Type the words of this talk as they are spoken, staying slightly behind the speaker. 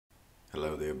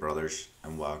Hello there, brothers,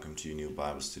 and welcome to a new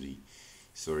Bible study.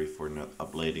 Sorry for not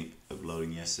uploading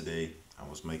yesterday. I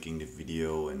was making the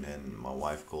video and then my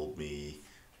wife called me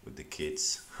with the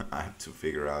kids. I had to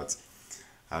figure out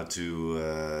how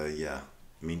to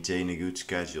maintain a good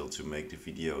schedule to make the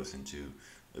videos and to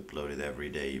upload it every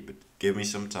day. But give me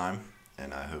some time,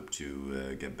 and I hope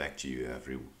to get back to you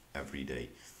every day.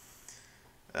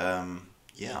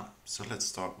 So let's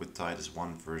start with Titus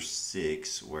 1 verse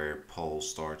 6, where Paul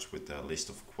starts with a list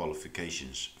of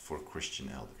qualifications for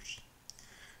Christian elders.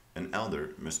 An elder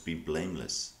must be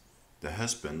blameless, the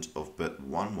husband of but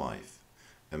one wife,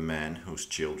 a man whose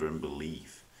children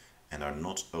believe and are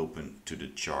not open to the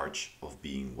charge of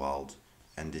being wild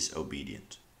and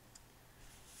disobedient.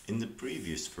 In the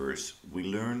previous verse, we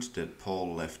learned that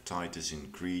Paul left Titus in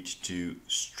Crete to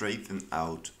straighten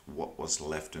out what was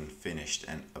left unfinished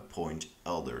and appoint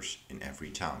elders in every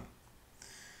town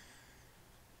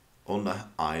on the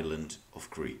island of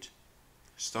Crete.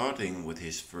 Starting with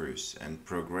his verse and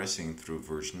progressing through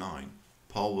verse 9,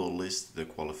 Paul will list the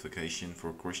qualification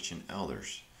for Christian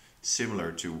elders,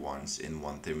 similar to ones in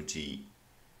 1 Timothy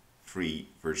 3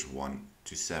 verse 1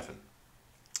 to 7.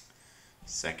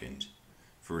 Second,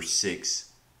 verse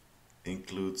 6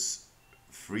 includes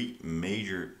three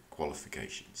major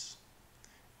qualifications,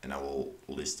 and I will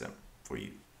list them for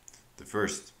you. The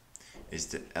first is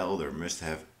the elder must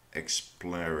have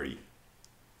exemplary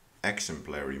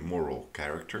moral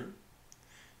character.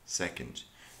 Second,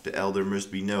 the elder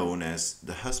must be known as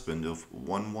the husband of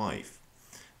one wife,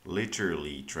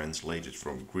 literally translated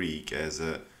from Greek as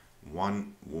a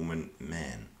one-woman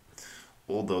man.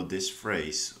 Although this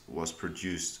phrase was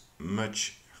produced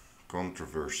much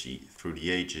controversy through the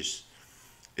ages,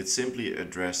 it simply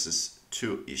addresses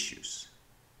two issues.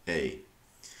 A.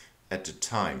 At the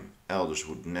time, elders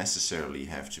would necessarily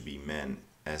have to be men,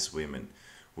 as women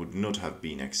would not have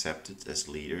been accepted as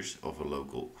leaders of a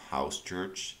local house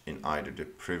church in either the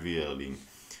prevailing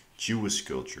Jewish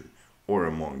culture or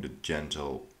among the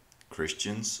Gentile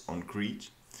Christians on Crete.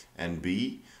 And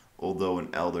B. Although an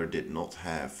elder did not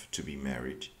have to be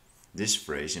married, this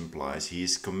phrase implies he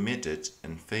is committed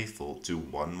and faithful to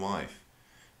one wife.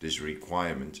 This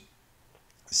requirement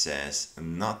says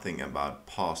nothing about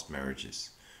past marriages,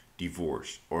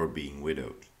 divorce, or being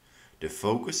widowed. The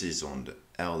focus is on the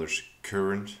elder's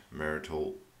current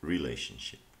marital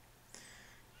relationship.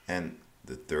 And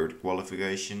the third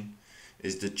qualification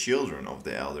is the children of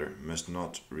the elder must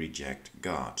not reject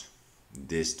God.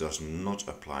 This does not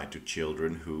apply to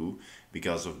children who,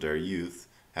 because of their youth,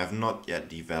 have not yet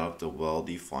developed a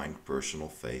well-defined personal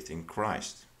faith in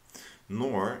Christ,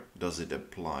 nor does it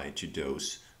apply to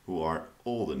those who are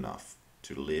old enough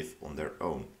to live on their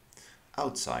own,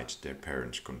 outside their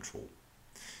parents' control.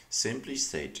 Simply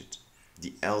stated,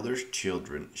 the elder's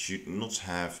children should not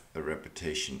have a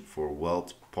reputation for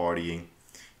wild partying,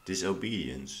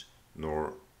 disobedience,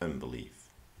 nor unbelief.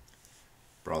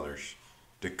 Brothers,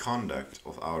 the conduct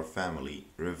of our family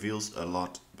reveals a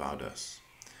lot about us.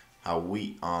 How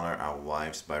we honor our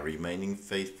wives by remaining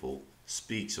faithful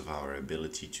speaks of our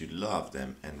ability to love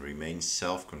them and remain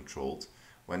self-controlled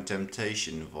when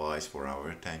temptation vies for our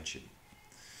attention.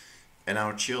 And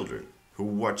our children, who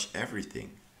watch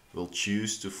everything, will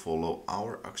choose to follow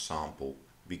our example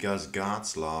because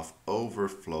God's love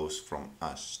overflows from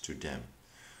us to them,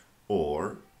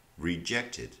 or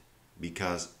reject it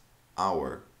because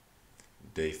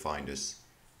they find us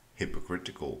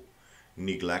hypocritical,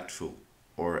 neglectful,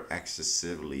 or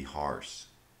excessively harsh.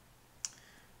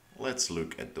 Let's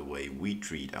look at the way we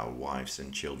treat our wives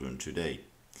and children today.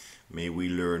 May we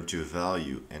learn to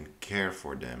value and care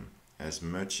for them as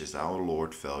much as our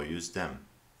Lord values them.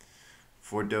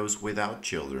 For those without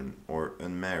children or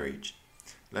unmarried,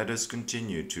 let us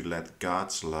continue to let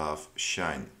God's love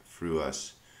shine through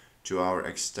us to our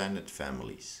extended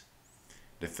families,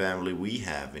 the family we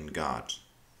have in God,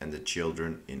 and the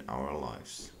children in our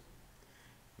lives.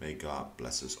 May God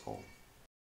bless us all.